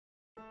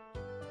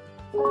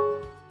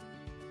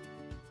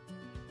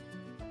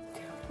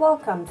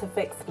Welcome to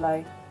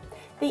Fixflo.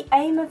 The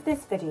aim of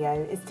this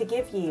video is to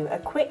give you a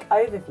quick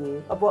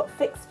overview of what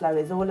Fixflo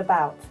is all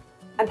about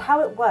and how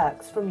it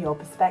works from your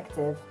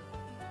perspective.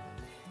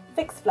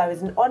 Fixflo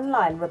is an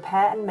online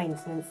repair and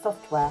maintenance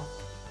software.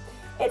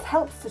 It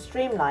helps to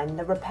streamline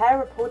the repair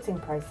reporting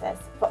process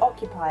for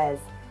occupiers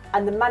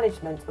and the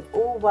management of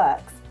all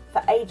works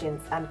for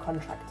agents and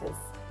contractors.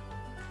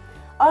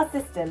 Our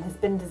system has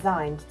been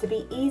designed to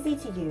be easy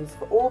to use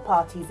for all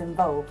parties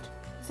involved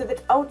so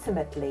that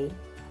ultimately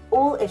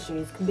all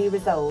issues can be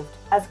resolved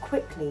as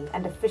quickly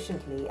and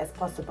efficiently as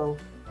possible.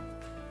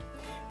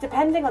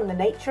 Depending on the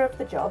nature of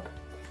the job,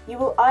 you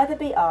will either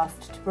be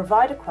asked to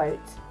provide a quote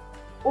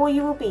or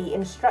you will be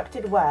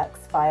instructed works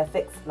via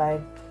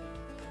Fixflo.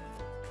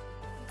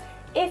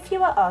 If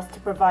you are asked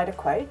to provide a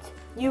quote,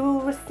 you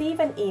will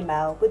receive an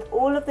email with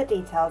all of the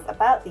details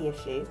about the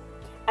issue,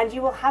 and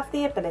you will have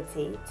the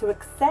ability to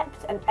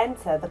accept and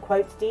enter the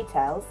quote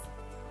details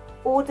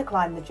or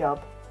decline the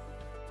job.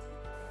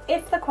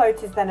 If the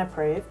quote is then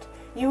approved,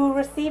 you will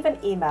receive an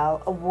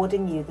email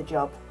awarding you the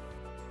job.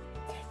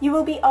 You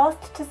will be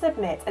asked to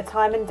submit a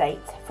time and date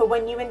for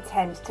when you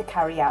intend to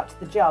carry out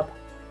the job.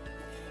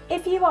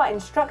 If you are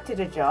instructed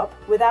a job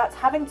without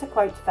having to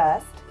quote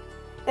first,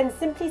 then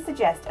simply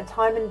suggest a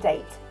time and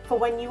date for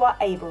when you are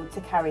able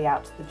to carry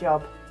out the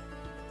job.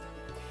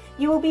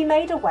 You will be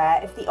made aware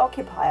if the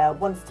occupier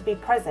wants to be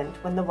present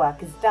when the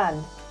work is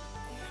done.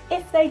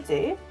 If they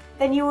do,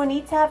 then you will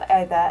need to have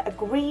either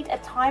agreed a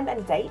time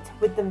and date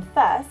with them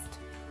first,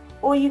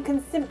 or you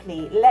can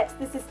simply let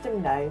the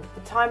system know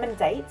the time and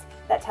date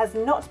that has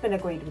not been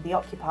agreed with the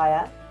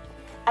occupier,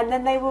 and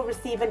then they will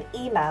receive an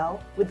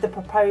email with the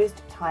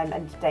proposed time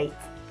and date.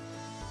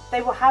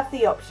 They will have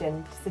the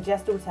option to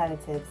suggest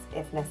alternatives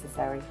if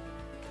necessary.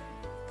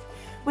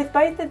 With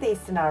both of these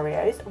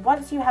scenarios,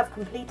 once you have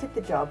completed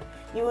the job,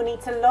 you will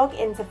need to log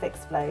into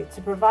Fixflo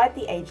to provide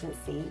the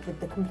agency with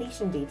the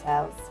completion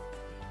details.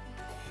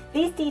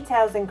 These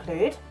details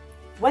include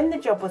when the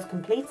job was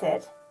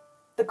completed,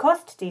 the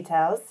cost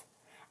details,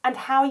 and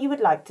how you would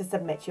like to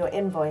submit your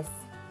invoice.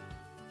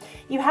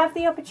 You have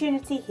the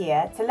opportunity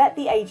here to let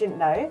the agent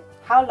know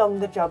how long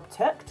the job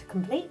took to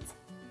complete,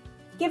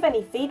 give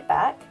any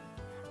feedback,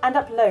 and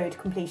upload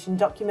completion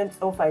documents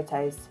or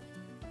photos.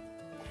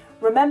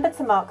 Remember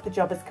to mark the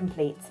job as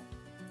complete.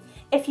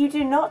 If you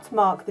do not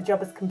mark the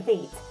job as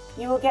complete,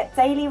 you will get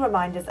daily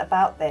reminders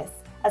about this,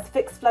 as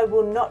Fixflo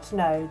will not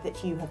know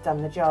that you have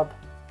done the job.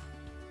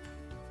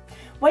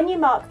 When you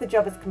mark the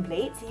job as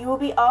complete, you will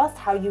be asked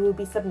how you will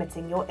be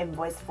submitting your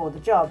invoice for the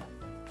job.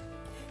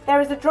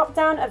 There is a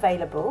drop-down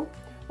available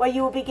where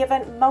you will be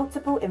given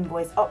multiple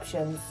invoice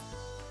options.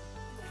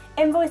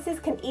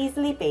 Invoices can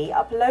easily be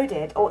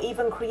uploaded or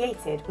even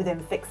created within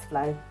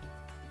Fixflo.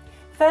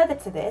 Further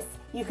to this,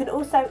 you can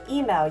also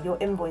email your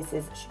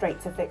invoices straight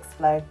to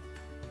Fixflo.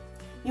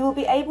 You will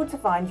be able to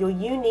find your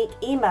unique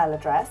email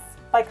address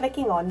by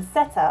clicking on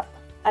Setup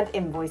and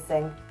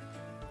Invoicing.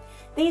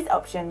 These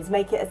options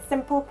make it a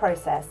simple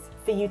process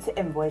for you to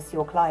invoice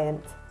your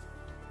client.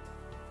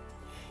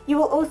 You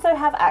will also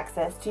have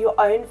access to your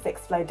own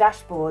Fixflo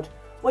Dashboard,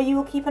 where you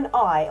will keep an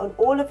eye on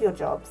all of your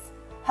jobs,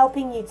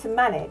 helping you to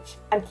manage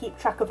and keep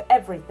track of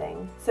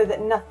everything so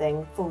that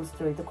nothing falls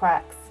through the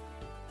cracks.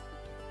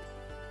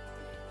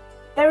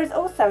 There is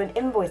also an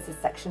Invoices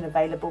section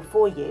available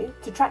for you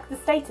to track the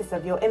status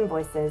of your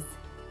invoices.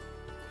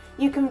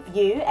 You can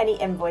view any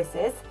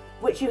invoices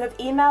which you have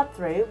emailed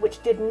through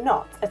which did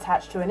not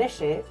attach to an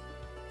issue,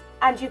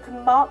 and you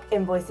can mark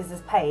invoices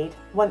as paid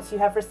once you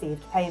have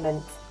received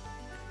payment.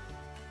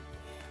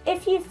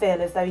 If you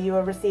feel as though you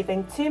are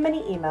receiving too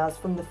many emails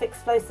from the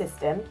Fixflo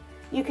system,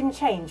 you can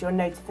change your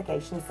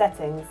notification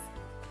settings.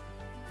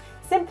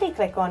 Simply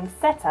click on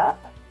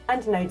Setup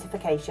and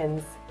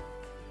Notifications.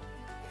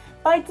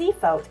 By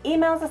default,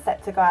 emails are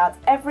set to go out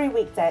every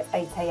weekday at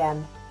 8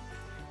 AM.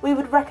 We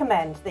would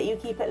recommend that you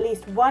keep at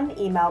least one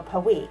email per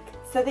week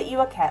so that you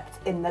are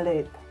kept in the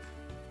loop.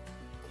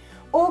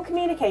 All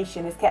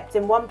communication is kept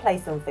in one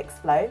place on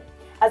Fixflo,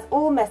 as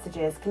all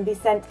messages can be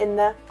sent in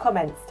the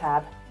Comments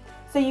tab,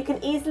 so you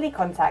can easily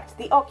contact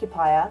the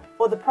occupier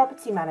or the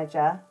property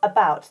manager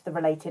about the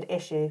related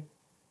issue.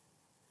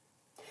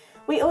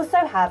 We also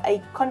have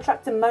a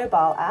Contractor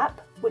Mobile App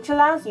which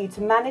allows you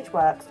to manage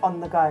works on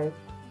the go.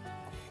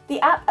 The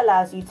app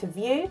allows you to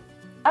view,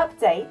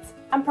 update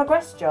and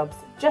progress jobs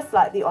just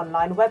like the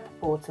online web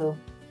portal.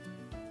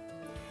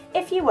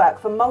 If you work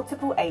for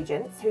multiple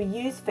agents who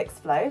use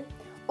Fixflo,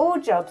 all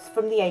jobs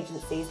from the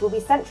agencies will be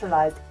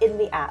centralised in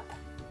the app,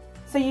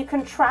 so you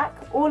can track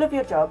all of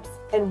your jobs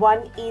in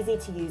one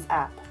easy-to-use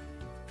app.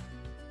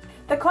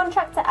 The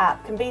Contractor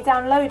app can be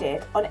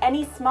downloaded on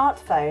any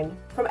smartphone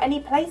from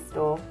any Play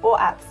Store or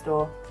App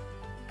Store.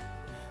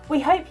 We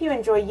hope you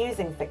enjoy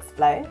using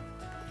Fixflo.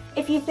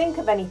 If you think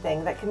of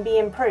anything that can be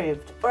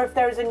improved, or if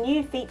there is a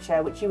new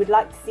feature which you would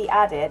like to see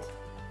added,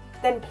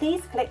 then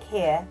please click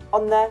here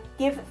on the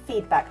Give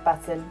Feedback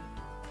button.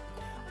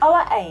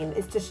 Our aim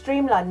is to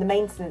streamline the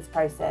maintenance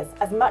process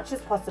as much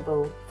as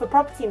possible for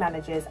property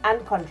managers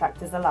and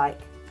contractors alike,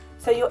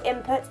 so your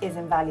input is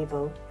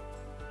invaluable.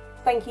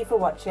 Thank you for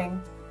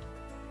watching.